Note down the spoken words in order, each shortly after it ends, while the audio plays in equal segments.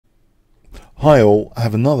Hi all, I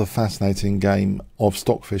have another fascinating game of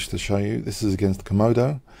Stockfish to show you. This is against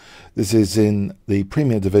Komodo. This is in the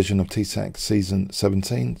Premier Division of TCEC Season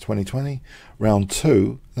 17, 2020, Round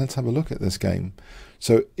 2. Let's have a look at this game.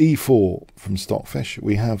 So E4 from Stockfish,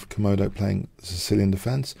 we have Komodo playing the Sicilian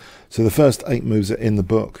defence. So the first 8 moves are in the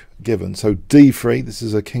book given. So D3, this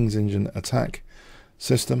is a King's Engine attack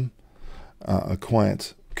system, a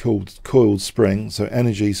quiet, coiled spring, so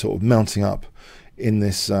energy sort of mounting up in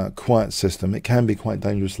this quiet system. It can be quite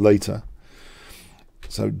dangerous later.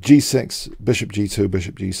 So G6, Bishop G2,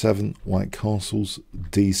 Bishop G7, white castles,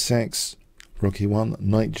 D6, Rook E1,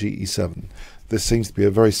 Knight Ge7. This seems to be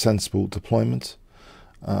a very sensible deployment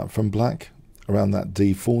from black around that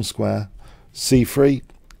D4 square. C3,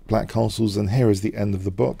 black castles, and here is the end of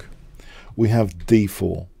the book. We have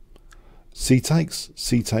D4. C takes,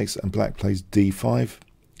 and black plays D5.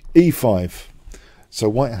 E5. So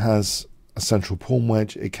white has a central pawn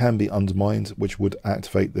wedge. It can be undermined, which would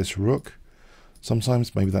activate this rook.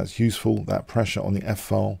 Sometimes maybe that's useful, that pressure on the F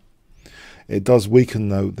file. It does weaken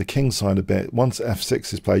though the king side a bit. Once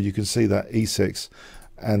F6 is played, you can see that E6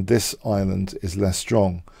 and this island is less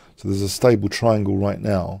strong. So there's a stable triangle right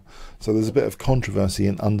now. So there's a bit of controversy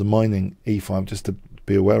in undermining E5, just to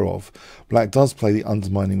be aware of. Black does play the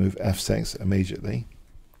undermining move F6 immediately,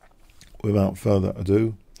 without further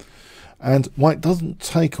ado. And white doesn't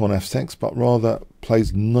take on F6, but rather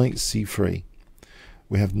plays Knight C3.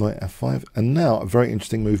 We have Knight F5, and now a very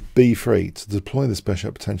interesting move, B3, to deploy this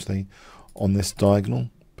bishop potentially on this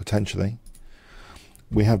diagonal, potentially.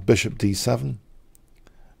 We have Bishop D7,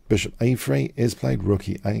 Bishop A3 is played, Rook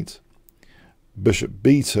E8, Bishop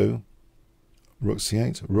B2, Rook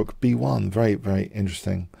C8, Rook B1, very, very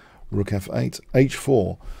interesting, Rook F8,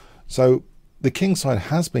 H4. So the king side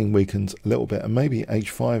has been weakened a little bit, and maybe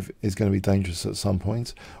H5 is going to be dangerous at some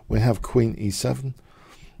point. We have Queen E7,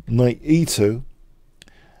 Knight E2.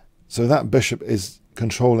 So that bishop is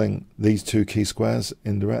controlling these two key squares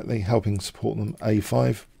indirectly, helping support them.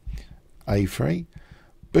 A5, A3,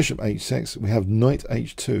 Bishop H6. We have Knight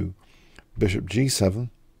H2, Bishop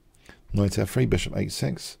G7, Knight F3, Bishop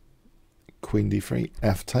H6, Queen D3,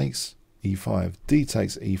 F takes, E5, D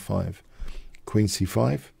takes E5, Queen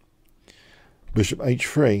C5, Bishop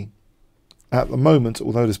H3. At the moment,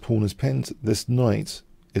 although this pawn is pinned, this knight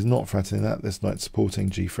is not threatening that. This knight's supporting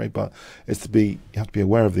G3, but it's you have to be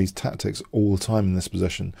aware of these tactics all the time in this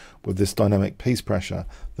position with this dynamic piece pressure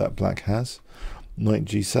that black has. Knight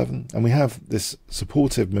G7, and we have this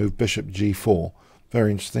supportive move, Bishop G4.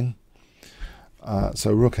 Very interesting.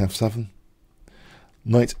 So Rook F7,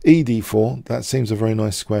 Knight ED4. That seems a very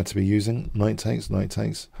nice square to be using. Knight takes, Knight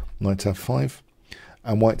takes, Knight F5.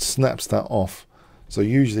 And white snaps that off. So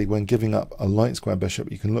usually when giving up a light square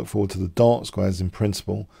bishop, you can look forward to the dark squares in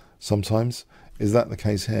principle sometimes. Is that the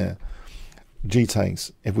case here? G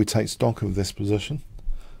takes. If we take stock of this position,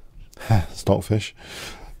 Stockfish,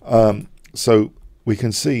 so we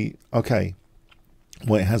can see, okay,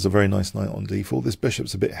 white has a very nice knight on D4. This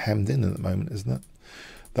bishop's a bit hemmed in at the moment, isn't it?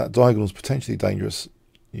 That diagonal is potentially dangerous,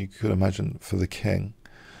 you could imagine, for the king.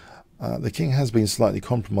 The king has been slightly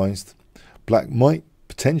compromised. Black might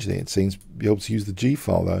potentially, it seems, be able to use the G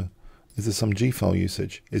file though. Is there some G file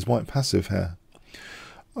usage? Is white passive here?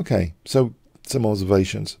 Okay, so some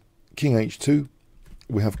observations. King H2,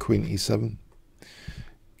 we have Queen E7.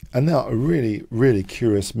 And now a really, really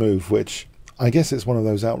curious move, which I guess it's one of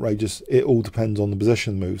those outrageous, it all depends on the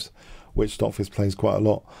position moves, which Stockfish plays quite a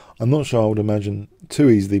lot. I'm not sure I would imagine too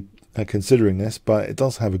easily considering this, but it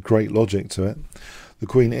does have a great logic to it. The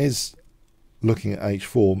queen is looking at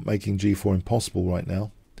H4, making G4 impossible right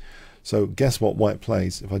now. So guess what white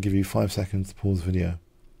plays if I give you 5 seconds to pause the video.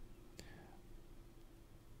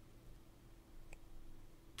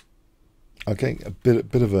 Okay, a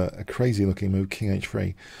bit of a crazy looking move, King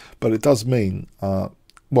H3, but it does mean,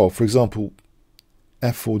 well, for example,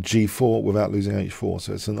 F4, G4 without losing H4.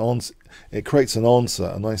 So it's an answer. It creates an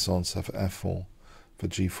answer, a nice answer for F4, for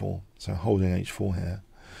G4. So holding H4 here.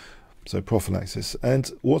 So prophylaxis.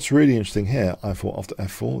 And what's really interesting here, I thought, after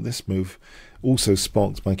F4, this move also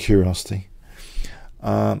sparked my curiosity.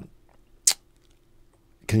 Can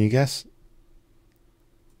you guess?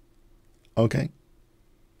 Okay.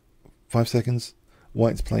 5 seconds.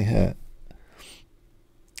 White's play here.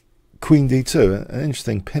 Queen D2, an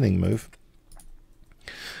interesting pinning move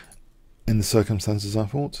in the circumstances, I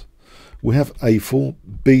thought. We have A4,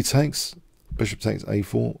 B takes, Bishop takes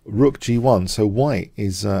A4, Rook G1. So white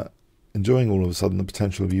is enjoying all of a sudden the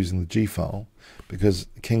potential of using the G file because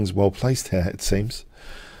the king's well placed here, it seems.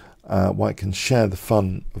 White can share the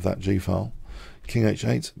fun of that G file. King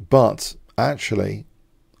H8, but actually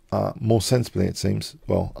more sensibly it seems,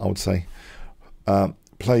 well, I would say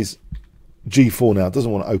plays g4 now,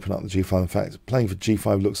 doesn't want to open up the g5. In fact, playing for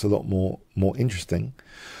g5 looks a lot more interesting.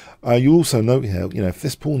 You also note here, if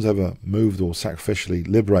this pawn's ever moved or sacrificially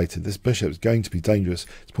liberated, this bishop is going to be dangerous.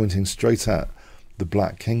 It's pointing straight at the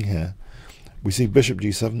black king here. We see bishop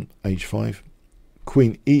g7, h5,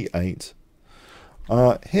 queen e8.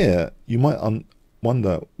 Here, you might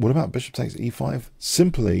wonder, what about bishop takes e5?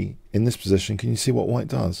 Simply, in this position, can you see what white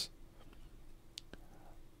does?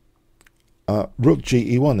 Rook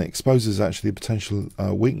g e1 exposes actually the potential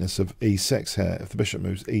weakness of e6 here if the bishop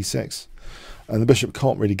moves e6. And the bishop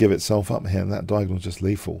can't really give itself up here, and that diagonal is just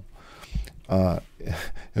lethal. It'll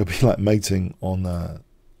be like mating on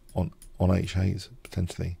h8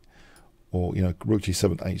 potentially, or rook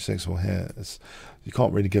g7 h6, or here. You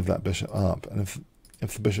can't really give that bishop up. And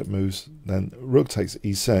if the bishop moves, then rook takes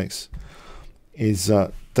e6 is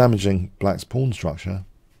damaging black's pawn structure.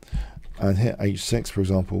 And here h6, for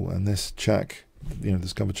example, and this check,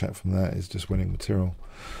 this cover check from there is just winning material.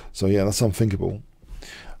 So yeah, that's unthinkable.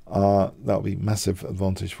 That would be massive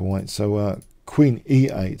advantage for white. So queen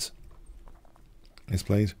e8 is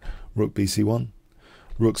played, rook bc1,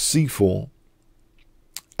 rook c4,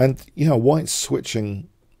 and white's switching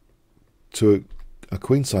to a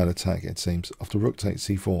queenside attack, it seems, after rook takes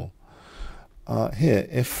c4. Here,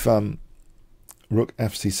 if rook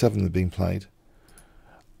fc7 had been played,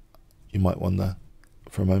 you might wonder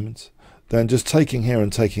for a moment, then just taking here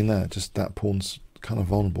and taking there, just that pawn's kind of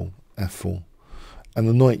vulnerable, f4. And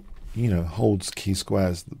the knight, holds key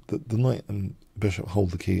squares. The knight and bishop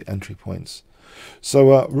hold the key entry points.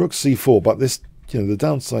 So rook c4, but this, the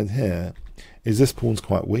downside here is this pawn's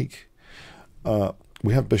quite weak.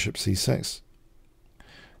 We have bishop c6,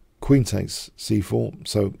 queen takes c4,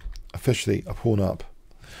 so officially a pawn up.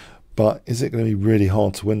 But is it going to be really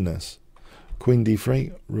hard to win this? Queen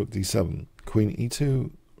d3, rook d7, queen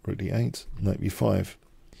e2, rook d8, knight b5,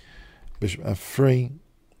 bishop f3.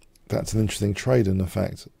 That's an interesting trade, in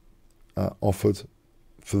effect, offered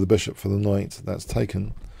for the bishop for the knight. That's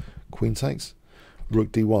taken. Queen takes,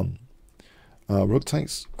 rook d1, rook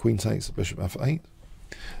takes, queen takes, bishop f8.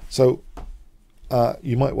 So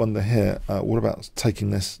you might wonder here, what about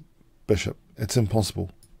taking this bishop? It's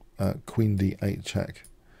impossible. Queen d8 check,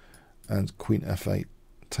 and queen f8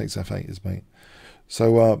 takes f8 is mate.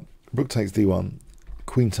 So rook takes d1,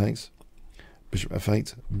 queen takes, bishop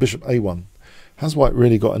f8, bishop a1. Has white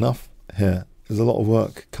really got enough here? There's a lot of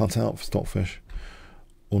work cut out for Stockfish,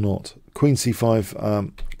 or not? Queen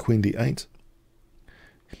c5, queen d8.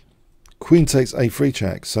 Queen takes a3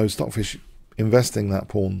 check, so Stockfish investing that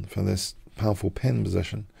pawn for this powerful pin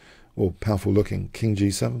position, or powerful looking. King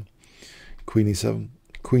g7, queen e7,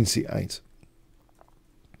 queen c8.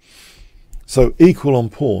 So equal on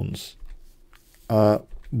pawns.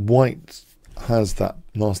 White has that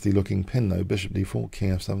nasty looking pin though, bishop d4,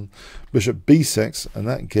 king f7, bishop b6, and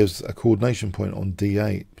that gives a coordination point on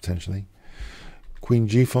d8 potentially. Queen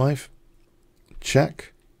g5,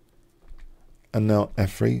 check, and now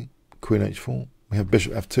f3, queen h4. We have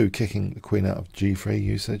bishop f2 kicking the queen out of g3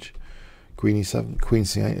 usage. Queen e7, queen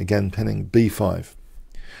c8, again pinning b5.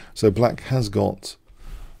 So black has got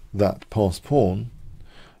that passed pawn.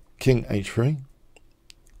 King h3,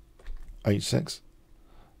 h6,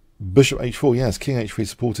 bishop h4, yes, king h3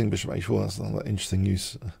 supporting bishop h4, that's another interesting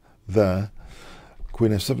use there.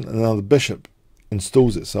 Queen f7, and now the bishop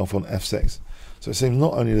installs itself on f6. So it seems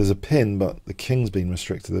not only there's a pin, but the king's been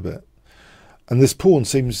restricted a bit. And this pawn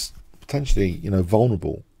seems potentially,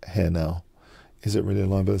 vulnerable here now. Is it really a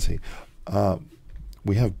liability?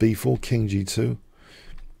 We have b4, king g2,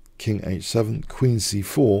 king h7, queen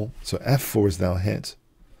c4, so f4 is now hit.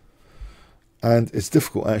 And it's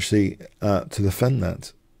difficult actually to defend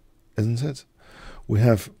that, isn't it? We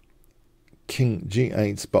have king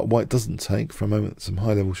g8, but white doesn't take for a moment. Some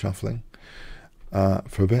high level shuffling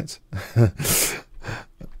for a bit.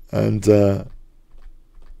 And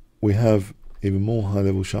we have even more high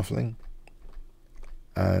level shuffling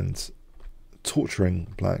and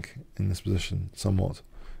torturing black in this position somewhat,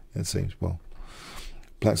 it seems. Well,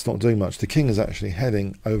 black's not doing much. The king is actually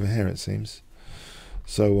heading over here, it seems.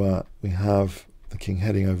 So we have the king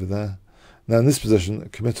heading over there. Now in this position, a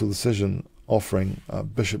committal decision offering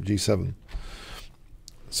bishop g7.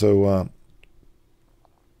 So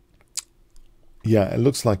yeah, it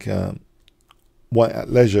looks like white at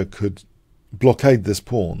leisure could blockade this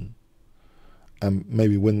pawn and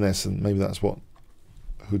maybe win this, and maybe that's what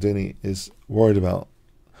Houdini is worried about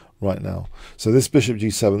right now. So this bishop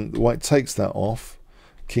g7, white takes that off,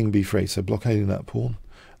 king b3, so blockading that pawn.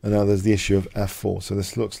 And now there's the issue of f4. So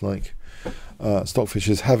this looks like Stockfish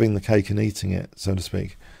is having the cake and eating it, so to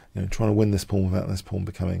speak. Trying to win this pawn without this pawn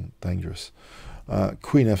becoming dangerous.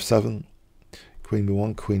 Queen f7, Queen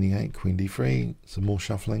b1, Queen e8, Queen d3, some more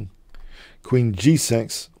shuffling. Queen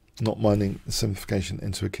g6, not minding the simplification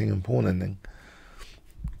into a king and pawn ending.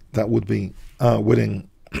 That would be winning,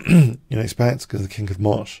 you expect, because the king could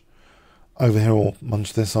march over here or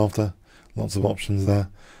munch this after. Lots of options there.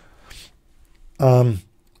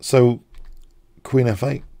 So Queen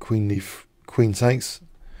f8, Queen takes,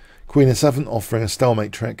 Queen e7, offering a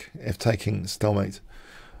stalemate trick. If taking stalemate,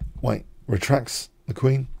 white retracts the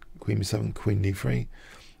queen. Queen b7, Queen d3,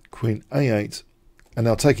 Queen a8, and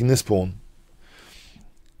now taking this pawn.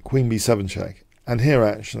 Queen b7 check, and here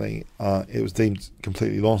actually it was deemed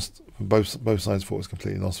completely lost. Both sides thought it was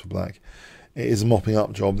completely lost for black. It is a mopping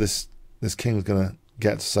up job. This king's going to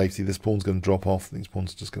get to safety. This pawn's going to drop off. These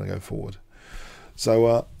pawns are just going to go forward.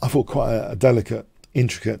 So I thought quite a delicate,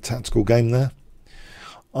 intricate tactical game there.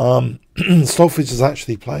 Stockfish has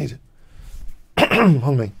actually played.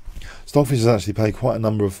 Pardon me. Stockfish has actually played quite a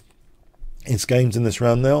number of its games in this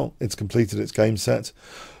round now. It's completed its game set.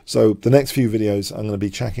 So the next few videos I'm going to be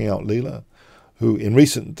checking out Leela, who in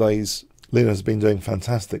recent days, Leela has been doing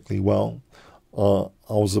fantastically well. I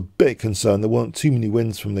was a bit concerned there weren't too many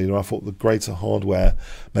wins from Leela. I thought the greater hardware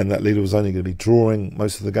meant that Leela was only going to be drawing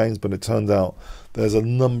most of the games, but it turned out there's a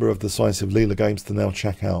number of decisive Leela games to now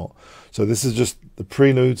check out. So this is just the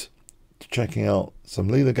prelude to checking out some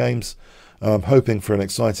Leela games. I'm hoping for an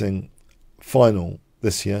exciting final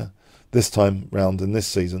this year, this time round in this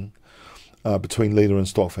season, between Leela and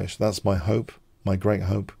Stockfish. That's my hope, my great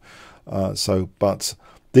hope. But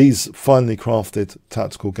these finely crafted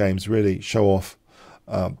tactical games really show off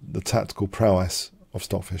the tactical prowess of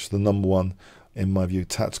Stockfish, the number one, in my view,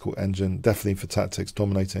 tactical engine, definitely for tactics,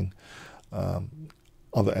 dominating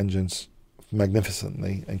other engines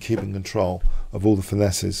magnificently and keeping control of all the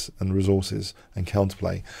finesses and resources and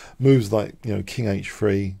counterplay. Moves like, King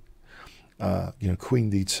H3,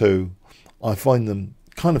 Queen D2, I find them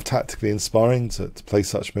kind of tactically inspiring to play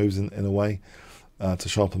such moves in a way, to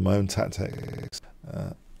sharpen my own tactics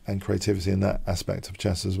and creativity in that aspect of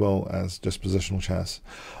chess as well as just positional chess.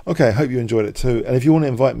 Okay, I hope you enjoyed it too. And if you want to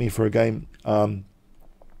invite me for a game,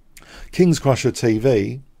 Kingscrusher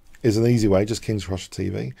TV is an easy way, just Kingscrusher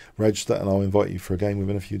TV. Register and I'll invite you for a game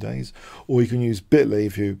within a few days. Or you can use bit.ly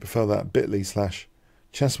if you prefer that,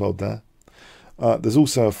 bit.ly/chessworld there. There's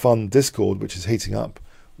also a fun Discord which is heating up.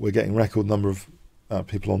 We're getting record number of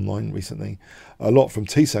people online recently. A lot from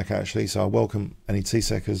TCEC actually, so I welcome any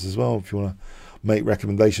TCECers as well if you want to make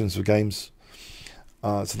recommendations for games.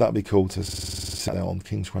 So that'd be cool to sit there on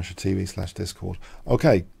Kingscrusher TV/Discord.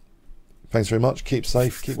 Okay, thanks very much. Keep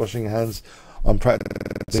safe, keep washing your hands. I'm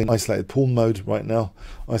practicing isolated pawn mode right now.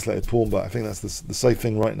 Isolated pawn, but I think that's the safe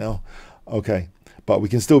thing right now. Okay, but we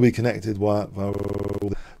can still be connected via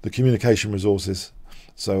the communication resources.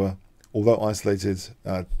 So although isolated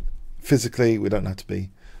physically, we don't have to be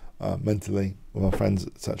mentally with our friends,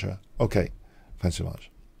 etc. Okay, thanks so much.